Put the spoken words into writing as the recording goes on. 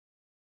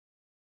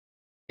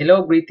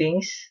Hello,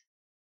 greetings.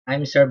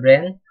 I'm Sir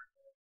Bren.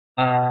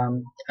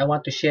 I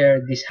want to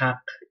share this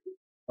hack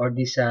or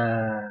this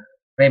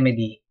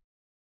remedy.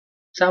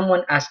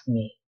 Someone asked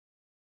me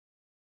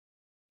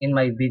in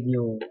my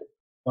video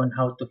on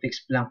how to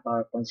fix blank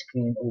PowerPoint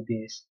screen in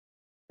OBS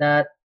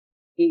that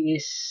he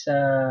is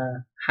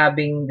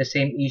having the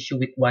same issue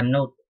with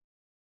OneNote.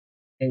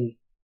 Okay,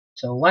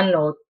 so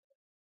OneNote,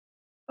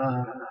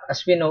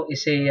 as we know,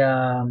 is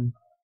a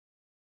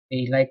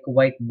like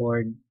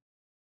whiteboard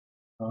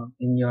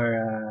in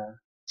your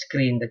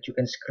screen that you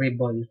can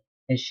scribble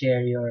and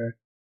share your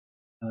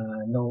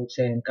notes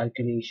and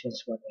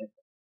calculations, whatever.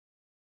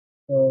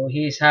 So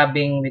he is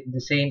having with the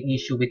same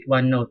issue with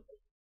OneNote.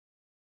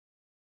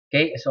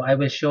 Okay, so I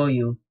will show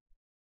you.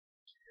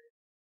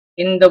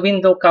 In the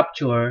window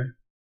capture,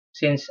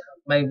 since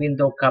my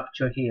window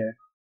capture here,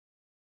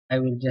 I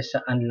will just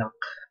unlock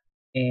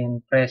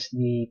and press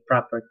the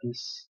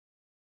properties.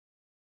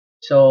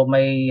 So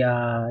my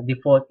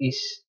default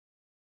is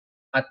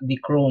at the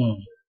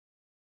Chrome.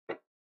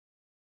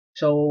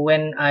 So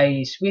when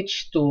I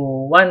switch to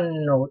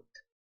OneNote,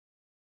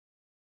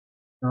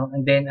 no,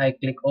 and then I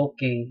click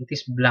OK, it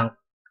is blank.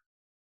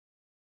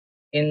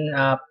 In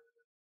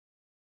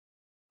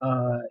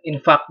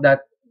in fact that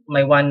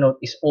my OneNote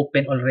is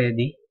open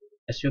already,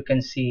 as you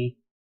can see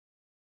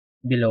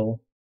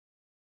below.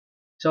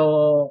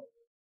 So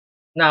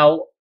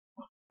now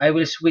I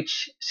will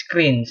switch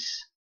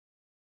screens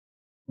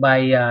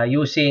by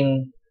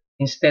using,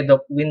 instead of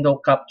window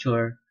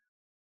capture,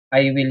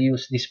 I will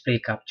use display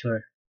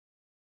capture.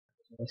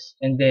 Yes.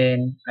 And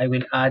then I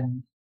will add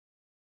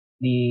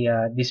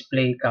the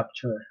display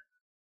capture.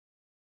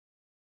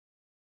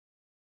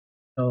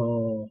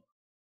 So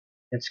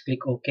let's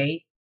click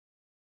OK,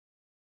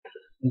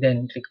 and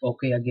then click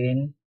OK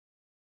again,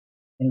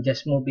 and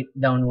just move it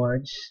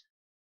downwards.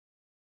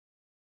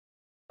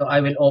 So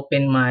I will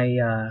open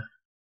my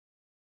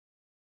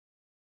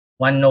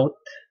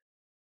OneNote.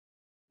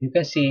 You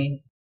can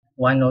see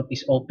OneNote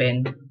is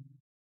open.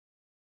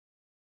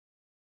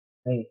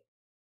 Okay.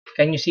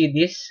 Can you see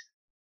this?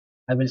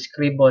 I will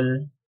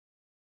scribble.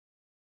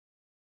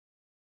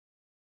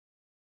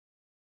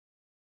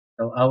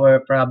 So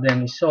our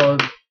problem is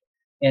solved.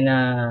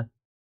 And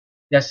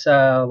just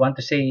want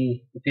to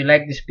say, if you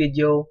like this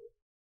video,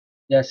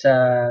 just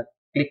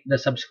click the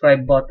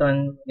subscribe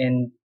button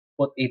and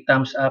put a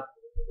thumbs up.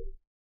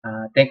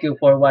 Thank you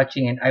for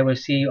watching, and I will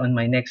see you on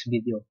my next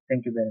video.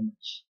 Thank you very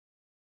much.